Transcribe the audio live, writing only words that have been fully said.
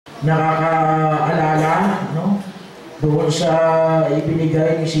nakakaalala, no? Doon sa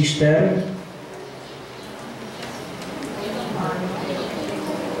ibinigay ni sister.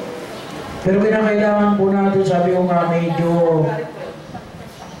 Pero kinakailangan po natin, sabi ko nga, medyo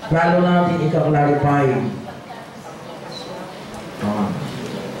lalo natin ika-clarify.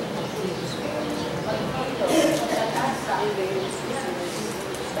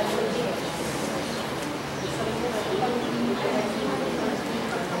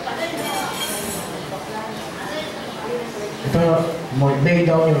 Ito, lay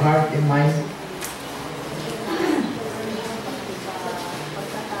down your heart and mind.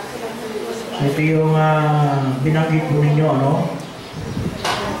 Ito yung binanggit po ninyo, ano?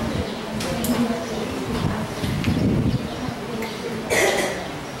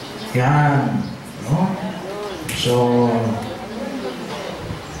 Yan, no? So,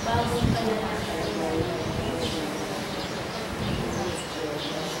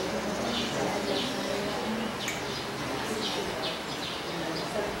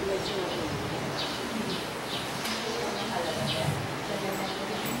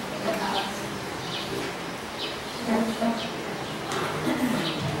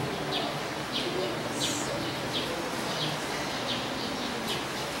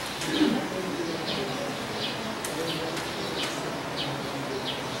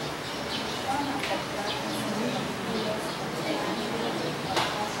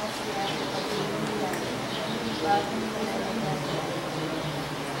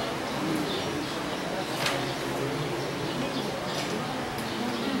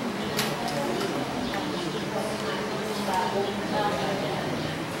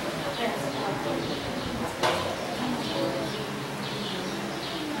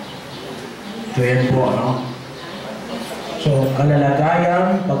 so yan po, no? So,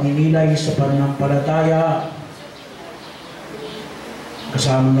 kalalagayan, pagninilay sa pananampalataya,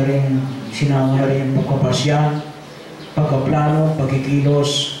 kasama na rin, sinama na rin yung pagpapasya, pagkaplano,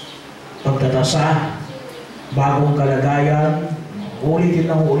 pagkikilos, pagtatasa, bagong kalagayan, ulitin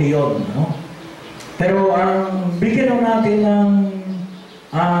ng uli yun, no? Pero ang bigyan natin ng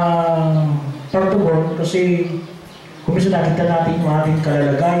pagtugon kasi kung minsan nakita natin yung ating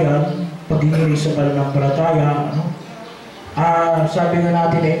kalalagayan, pagninilay sa pananampalataya, no? Sabi nga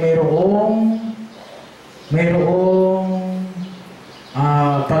natin ay mayroong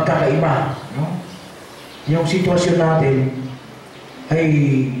pagkakaiba, no? Yung sitwasyon natin ay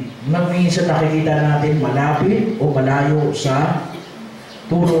minsan nakikita natin malapit o malayo sa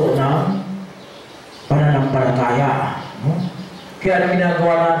turo ng pananampalataya, no? Kaya ang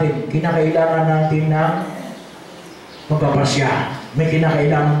ginagawa natin, kinakailangan natin ng magpapasya. May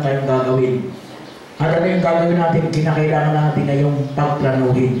kinakailangan tayong gagawin. At ano yung gagawin natin? Kinakailangan natin na yung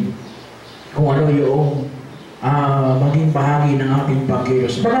pagplanuhin kung ano yung maging bahagi ng ating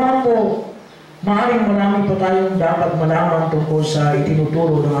pagkilos. Bagaman po, maaaring marami pa tayong dapat malaman tungkol sa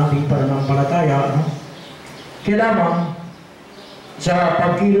itinuturo ng ating pananampalataya, no? Kaya lamang sa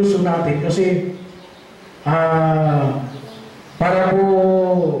pagkilos natin kasi para po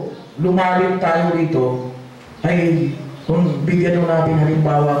lumalim tayo dito ay kung bigyan natin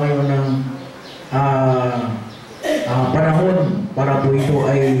halimbawa ngayon ng panahon para po ito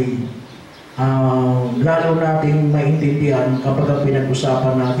ay lalo nating maintindihan kapag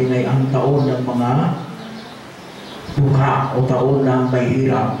pinag-usapan natin ay ang taon ng mga dukha o taon ng may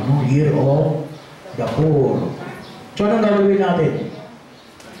hirap, no? Year of the poor. So anong gagawin natin?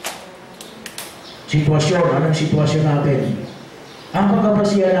 Sitwasyon, anong sitwasyon natin? Ang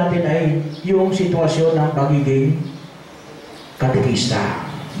pagkapasiya natin ay yung sitwasyon ng pagiging katekista,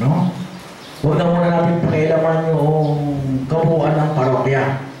 no? Huwag na muna natin pakialaman yung kabuuan ng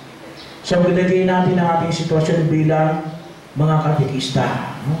parokya. So, ilagay natin ang ating sitwasyon bilang mga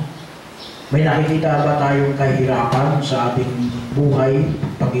katekista, no? May nakikita ba tayong kahirapan sa ating buhay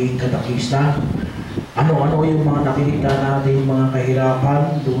pagiging katekista? Ano-ano yung mga nakikita natin mga kahirapan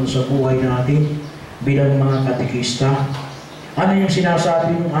doon sa buhay natin bilang mga katekista? Ano yung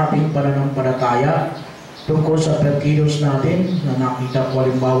sinasabi ng ating pananampalataya tungkol sa pagkilos natin na nakita ko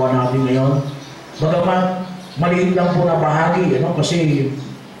halimbawa natin ngayon? Bagaman maliit lang po na bahagi, ano? Kasi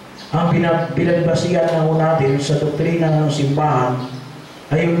ang pinagbasihan na natin sa doktrina ng simbahan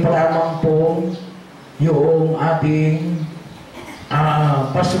ay yung palamang po yung ating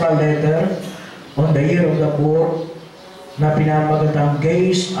pastoral letter on the Year of the Poor na pinamagatang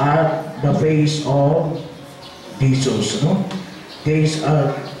Gaze at the Face of Jesus, no? Gaze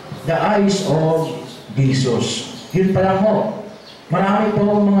at the Eyes of Jesus. Yun pa lang po. Marami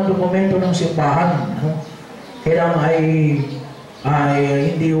po mga dokumento ng simbahan, no? Kailangan ay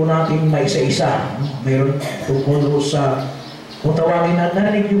hindi po natin maisa-isa, no? Mayroon tungkol sa Kung tawagin na,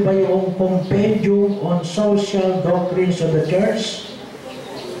 narinig niyo ba yung Compendium on Social Doctrines of the Church?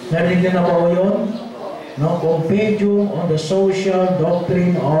 Narinig niyo na ba yun? No? Compendium on the Social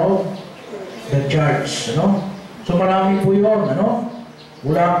Doctrine of the Church. No? So marami po yun. Ano?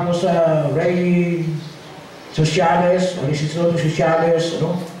 Mula po sa Ray Sociales, o Instituto Sociales,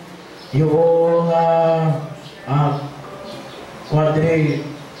 ano? Yung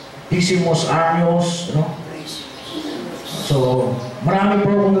Quadrisimos Años, ano? So, marami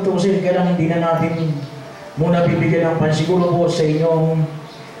po kung tutusin, kaya lang hindi na natin muna bibigyan ng pansin. Siguro po sa inyong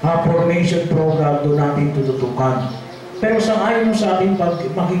formation program doon natin tututukan. Pero sa ayon sa ating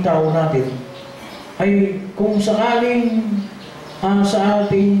makita ho natin, ay kung sakaling sa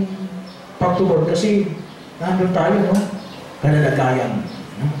ating pagtugon, kasi nandun tayo, no? Kalalagayan.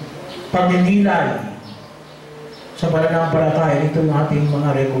 No? Pagninilay sa pananampalataya, ito yung ating mga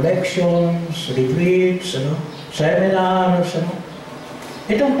recollections, retreats, ano? Seminars, ano?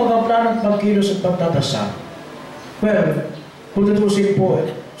 Itong pagkaplano at pagkilos at pagtatasa. Well, kung tutusin po,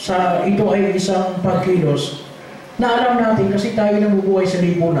 ito ay isang pagkilos na alam natin kasi tayo nabubuhay sa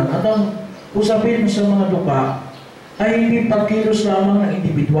lipunan at ang usapin sa mga duka ay hindi pagkilos lamang ng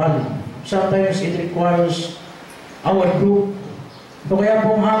individual. Sometimes it requires our group. So kaya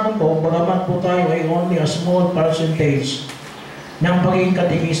po ang hapon po, bagamat po tayo ay only a small percentage ng pagiging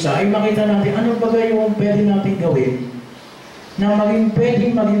katekista, ay makita natin ano ba yung pwede natin gawin na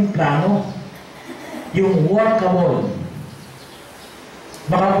pwedeng maging plano, yung workable.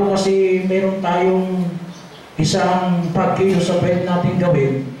 Baka po kasi meron tayong isang pagkilos sa pwede natin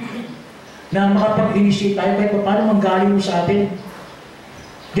gawin na makapag-initiate tayo kahit paano manggaling sa atin.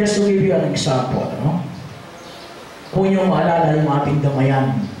 Just to give you an example, no? Kung nyo maalala yung ating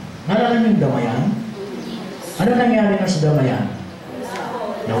damayan. Naalala nyo yung damayan? Ano nangyari na sa damayan?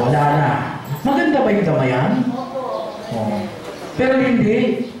 Nawala na. Maganda ba yung damayan? Oo. Pero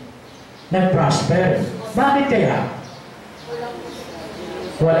hindi. Nag-prosper. Bakit kaya?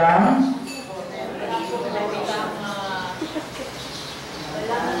 Walang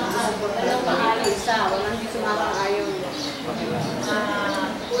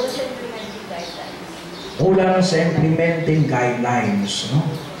kulang sa implementing guidelines. No?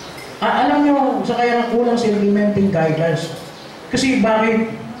 Alam nyo, sa kaya kulang sa implementing guidelines. Kasi bakit?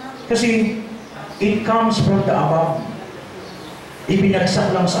 Kasi it comes from the above.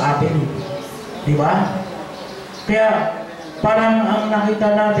 Ibinagsak lang sa atin. Di ba? Kaya parang ang nakita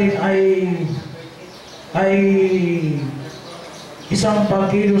natin ay isang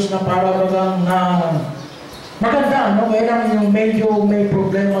pagkilos na para bagang maganda, no? Kaya lang yung medyo may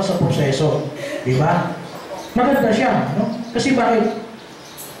problema sa proseso. Di ba? Maganda siya, no? Kasi bakit?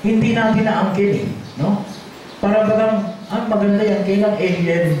 Hindi natin naangkin, eh, no? Para bagang, maganda yan, kailang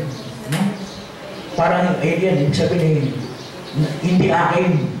alien, no? Parang alien, ibig sabihin, hindi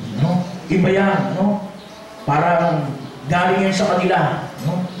akin, no? Iba yan, no? Parang galing yan sa kanila,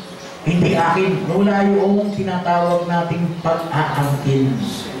 no? Hindi akin. Wala yung tinatawag nating pag-aangkin,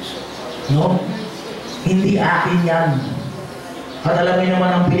 no? Hindi akin yan. At alam niyo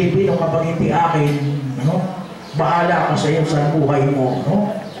naman ang Pilipino, kapag hindi akin, no? Bahala ka sa iyo sa buhay mo,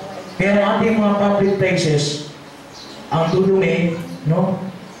 no? Pero ang ating mga public places, ang dudumi, no?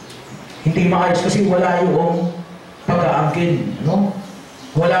 Hindi maayos kasi wala yung pag-aangkin, no?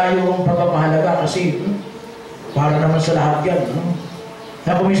 Wala yung pagpapahalaga kasi para naman sa lahat yan, no?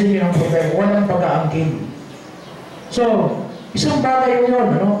 Nakumisan yun ang problema, walang pag-aangkin. So, isang bagay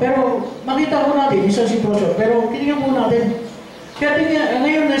yun, no? Pero makita ko natin, isang sitwasyon, pero tinignan po natin. Kaya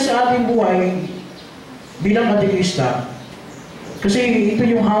ngayon na sa ating buhay, bilang katekista, kasi ito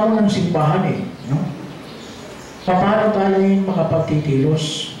yung hamon ng simbahan, eh, no? Paano tayo yung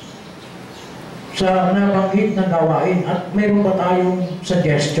makapagkikilos sa nabanggit na gawain at mayroon ba tayong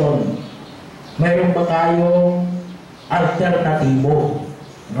suggestion? Mayroon ba tayong alternatibo,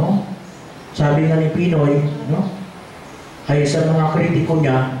 no? Sabi nga ni Pinoy, no? Ay sa mga kritiko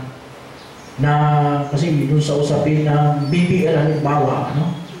niya na kasi dun sa usapin ng BBL halimbawa,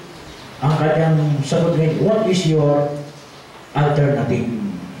 no? Ang kanyang sagot ngayon, what is your alternative?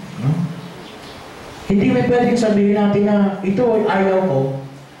 No? Hindi may pwedeng sabihin natin na ito ay ayaw ko,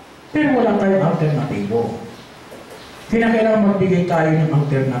 pero wala tayong alternatibo. Kinakailangan magbigay tayo ng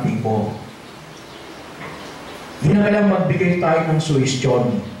alternatibo. Kinakailangan magbigay tayo ng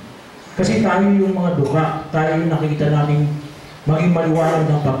suwestyon. Kasi tayo yung mga duka, tayo yung nakikita natin maging maliwanag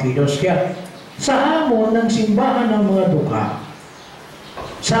ng pagkilos. Kaya sa hamon ng simbahan ng mga duka,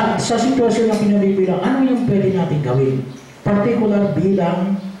 sa sitwasyon na pinabibilang, ano yung pwede natin gawin? Particular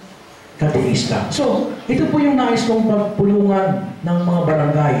bilang katekista. So, ito po yung nais kong pagpulungan ng mga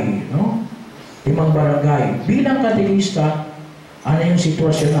barangay, no? Limang barangay. Bilang katekista, Ano yung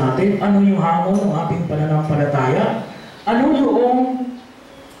sitwasyon natin? Ano yung hamon ng ating pananampalataya? Ano yung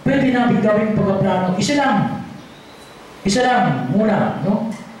pwede natin gawin pagkaplano? Isa lang. Isa lang muna,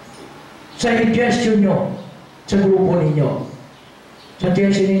 no? Suggestion nyo sa grupo ninyo.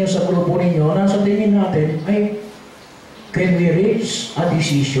 Suggestion ninyo sa grupo ninyo, nasa tingin natin ay can we reach a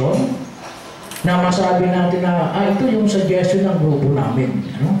decision na masabi natin na ito yung suggestion ng grupo namin,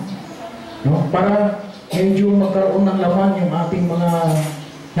 no? No? Para medyo magkaroon ng laman yung ating mga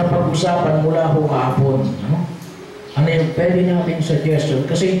napag-usapan mula ho kahapon, no? Ano yung pwede natin suggestion?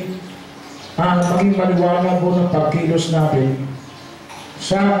 Kasi maging maliwanag po ng pagkilos natin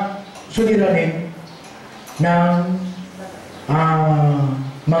sa suliranin ng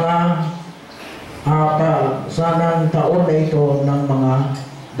mga sanang taon na ito ng mga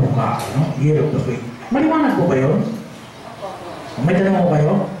buka, no? Year of the Faith. Maliwanag po ba yun? May tanong mo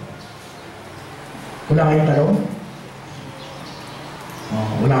kayo? Wala kayong tanong?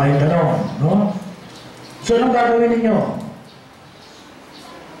 Wala kayong tanong, no? So, anong gagawin ninyo?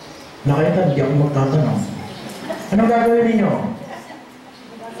 Wala kayong tanong, di ako magtatanong. Anong gagawin ninyo?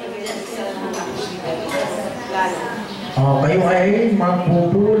 Kayo ay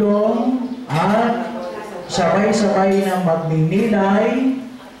magpupulong at sabay-sabay na magninilay,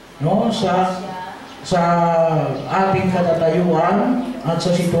 no, sa ating katatayuan at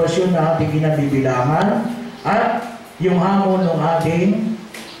sa sitwasyon na ating ginabibilangan at yung hamon ng ating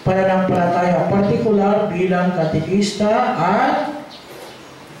pananampalataya, partikular bilang katekista at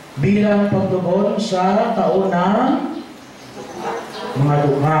bilang pagtugon sa taon ng mga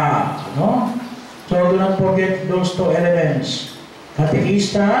dukha, no? So do not forget those two elements,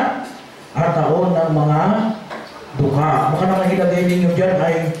 katekista at taon ng mga dukha. Baka naman ilagay ninyo dyan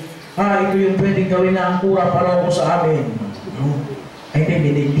ay ito yung pwedeng gawin na ang kura para ko sa amin, no? Ay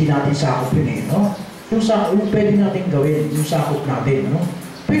hindi natin sakop yun, eh, no? Yung pwede natin gawin, yung sakop natin, no?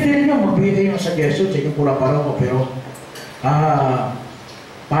 Pwede rin yung magbigay yung suggestion sa inyong kura para ko, pero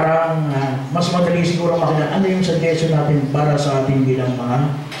parang mas madali siguro makita ano yung suggestion natin para sa ating bilang mga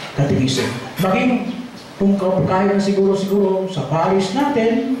katekista. Maging kung kaya na siguro sa parish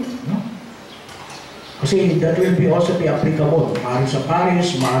natin, no? Kasi that will be also be applicable. Maaaring sa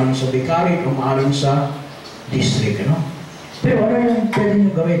parish, maaaring sa vicariate, o maaaring sa district, no? Pero ano yung pwede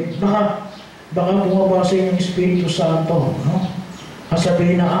nyo gawin? Baka bumaba sa inyong Espiritu Santo, no?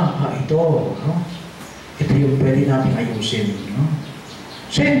 Sabihin na, ito, no? Ito yung pwede natin ayusin, no?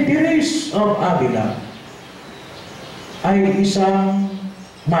 Saint Teresa of Avila ay isang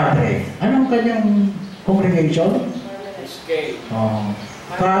madre. Anong kanyang congregation?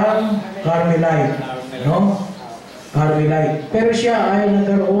 Carmelite, no? Carmelite. Pero siya ay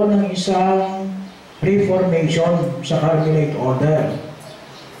nagkaroon ng isang reformation sa Carmelite order.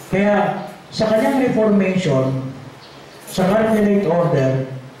 Kaya sa kanyang reformation, sa Carmelite order,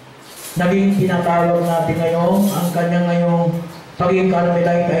 naging tinatawag natin ngayon, ang kanyang ngayong pagiging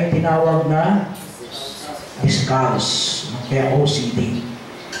Carmelite ay tinawag na Discalce. Kaya OCD,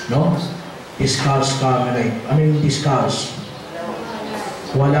 no? Discalce Carmelite. Ano yung discalce?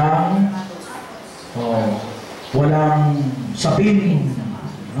 Walang sapin,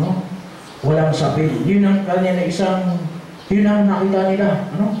 no? Walang sapin. Yun ang kanya na yun ang nakita nila,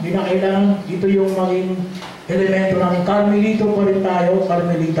 ano? Hindi na kailangan, ito yung maging elemento natin. Carmelito pa rin tayo,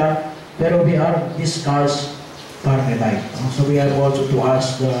 Carmelita, pero we are Discalce Carmelite. So we are also to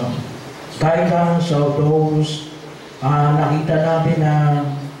ask the guidance of those nakita natin na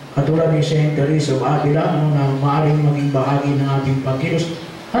katulad ni Saint Teresa of Avila, na maaaring maging bahagi ng ating pagkilos.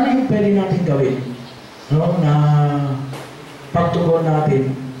 Ano yung pwede natin gawin, no? Na pagtugon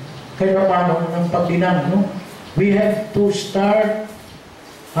natin kaya paano ng pagdinam, no? We have to start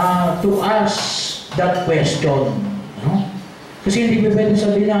to ask that question, no? Kasi hindi pwede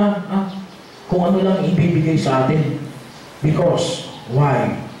sabihin na kung ano lang ibibigay sa atin. Because,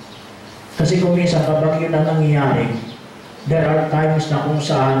 why? Kasi kung minsan kapag yun ang nangyayari, there are times na kung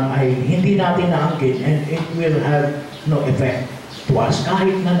saan ay hindi natin naangkin and it will have no effect to us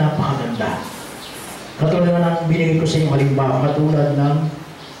kahit na napakaganda. Katulad na ng binigay ko sa inyo halimbawa, katulad ng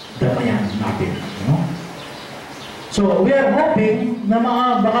damayan natin, no? So, we are hoping na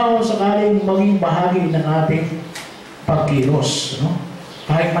baka sakaling maging bahagi ng ating pagkilos, no?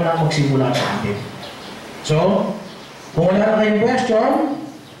 Kahit man lang magsimula sa atin. So, kung wala na kayong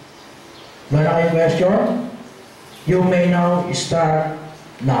question, you may now start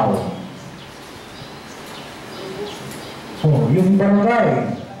now. Yung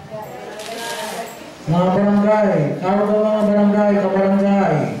barangay. Mga barangay. Tawag ka mga barangay,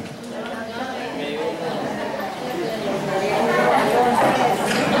 kabarangay.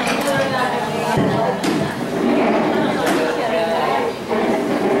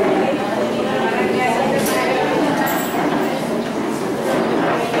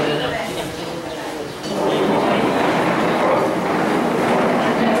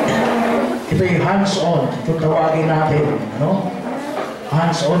 kung tawagin natin, ano?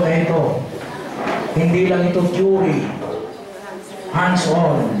 Hands-on na ito. Hindi lang ito theory.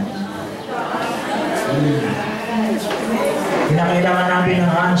 Hands-on. Kinakailangan natin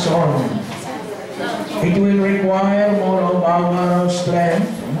ng hands-on. It will require more of our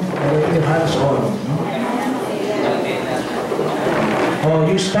strength, but it will hands-on. Oh,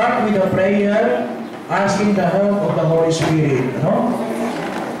 you start with a prayer, asking the help of the Holy Spirit. No?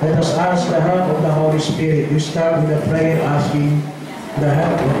 Let us ask the help of the Holy Spirit. You start with a prayer, asking the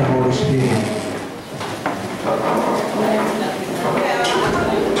help of the Holy Spirit.